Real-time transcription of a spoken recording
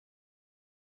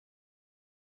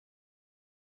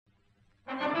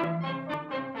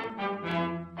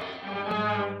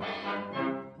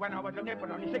When I was a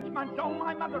nipper, only 6 months old,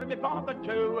 my mother and my father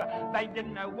too. They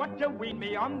didn't know what to wean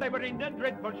me on. They were in a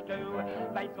dreadful stew.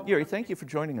 Jiri, thank you for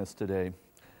joining us today.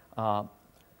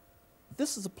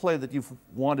 This is a play that you've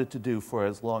wanted to do for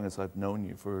as long as I've known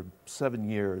you, for 7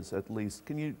 years at least.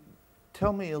 Can you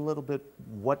tell me a little bit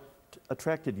what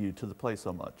attracted you to the play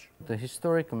so much? The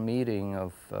historical meeting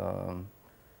of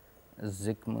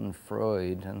Sigmund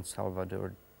Freud and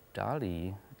Salvador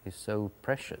Dali is so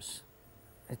precious.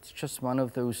 It's just one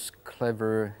of those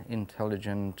clever,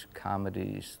 intelligent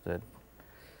comedies that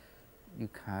you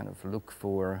kind of look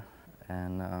for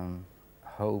and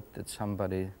hope that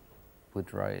somebody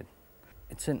would write.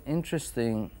 It's an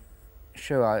interesting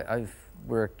show. I've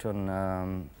worked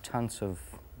on tons of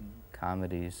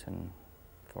comedies and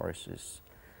farces.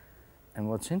 And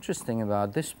what's interesting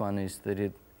about this one is that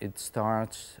it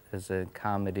starts as a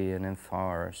comedy and a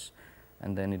farce,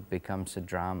 and then it becomes a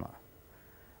drama.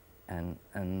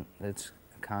 And that's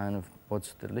kind of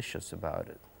what's delicious about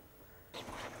it.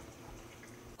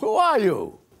 Who are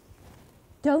you?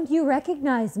 Don't you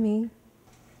recognize me?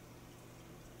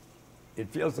 It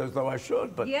feels as though I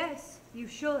should, but... Yes, you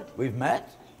should. We've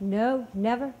met? No,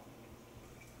 never.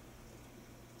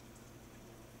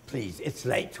 Please, it's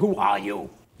late. Who are you?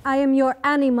 I am your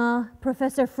anima,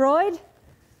 Professor Freud.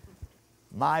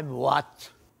 My what?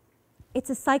 It's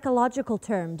a psychological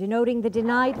term denoting the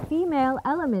denied female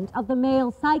element of the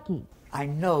male psyche. I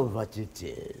know what it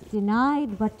is.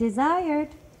 Denied but desired.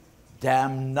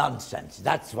 Damn nonsense.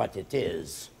 That's what it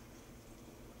is.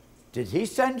 Did he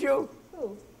send you?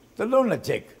 Who? The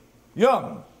lunatic.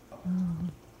 Jung.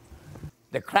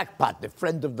 The crackpot, the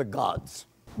friend of the gods.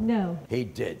 No. He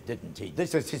did, didn't he?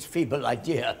 This is his feeble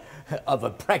idea of a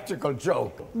practical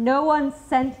joke. No one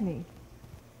sent me.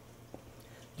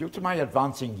 Due to my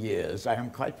advancing years, I am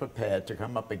quite prepared to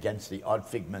come up against the odd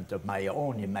figment of my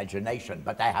own imagination,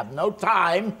 but I have no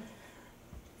time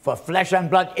for flesh and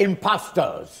blood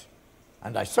impostors.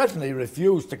 And I certainly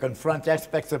refuse to confront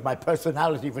aspects of my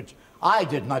personality which I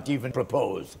did not even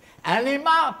propose.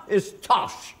 Anima is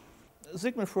tosh.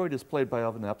 Sigmund Freud is played by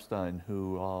Alvin Epstein,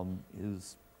 who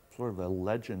is sort of a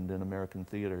legend in American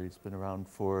theater. He's been around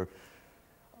for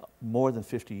more than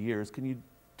 50 years. Can you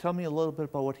tell me a little bit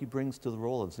about what he brings to the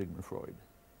role of Sigmund Freud?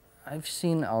 I've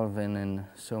seen Alvin in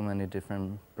so many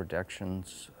different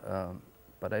productions,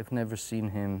 but I've never seen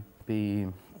him be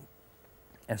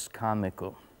as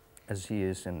comical as he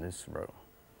is in this role.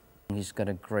 He's got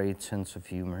a great sense of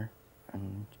humor,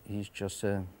 and he's just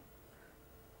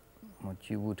what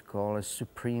you would call a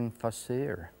supreme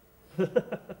farceur.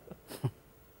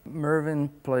 Mervyn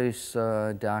plays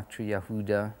Dr.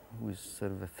 Yehuda, who's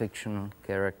sort of a fictional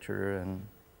character, and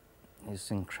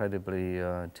he's incredibly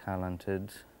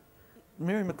talented.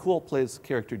 Mary McCool plays the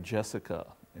character Jessica,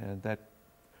 and that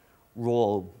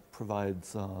role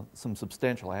provides some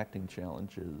substantial acting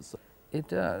challenges. It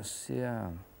does, yeah.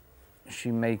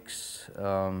 She makes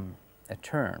a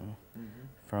turn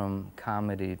from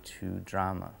comedy to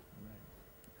drama,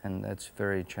 and that's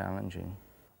very challenging.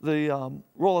 The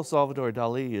role of Salvador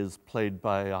Dali is played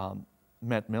by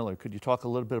Matt Miller. Could you talk a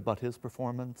little bit about his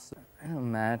performance? You know,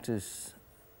 Matt is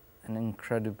an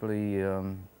incredibly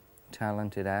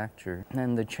talented actor,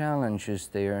 and the challenge is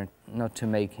there not to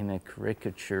make him a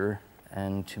caricature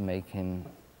and to make him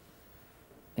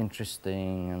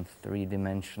interesting and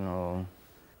three-dimensional.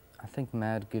 I think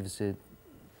Matt gives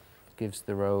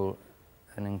the role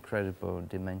an incredible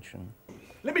dimension.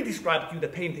 Let me describe to you the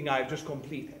painting I have just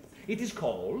completed. It is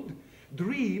called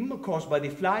Dream Caused by the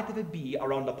Flight of a Bee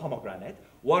Around a Pomegranate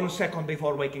 1 second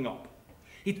before waking up.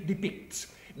 It depicts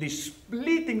the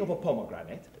splitting of a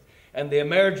pomegranate and the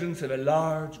emergence of a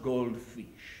large gold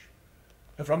fish.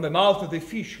 And from the mouth of the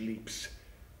fish leaps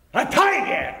a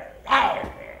tiger!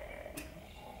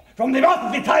 From the mouth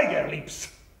of the tiger leaps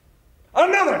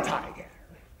another tiger.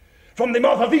 From the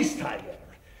mouth of this tiger,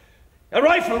 a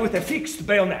rifle with a fixed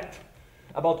bayonet,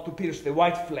 about to pierce the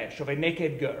white flesh of a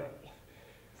naked girl.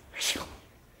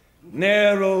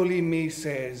 Narrowly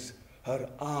misses her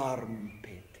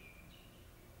armpit.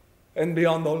 And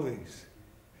beyond all this,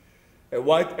 a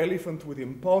white elephant with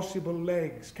impossible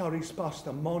legs carries past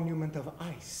a monument of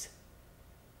ice.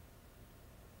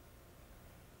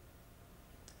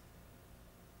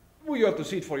 Well, you have to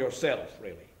see it for yourself,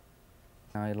 really.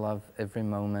 I love every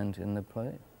moment in the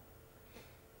play.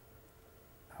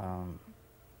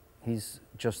 He's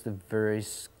just a very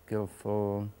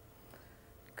skillful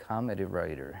comedy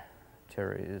writer,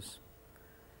 Terry is.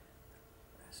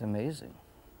 It's amazing.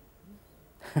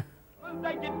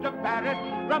 They get to Paris,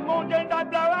 Ramon and I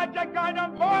blow out your gun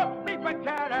and for me for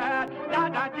terror.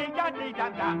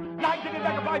 da-dee-da-da. Like to the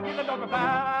back of 5 feet, the dog of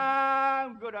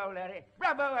pound. Good old Harry.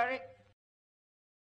 Bravo, Harry.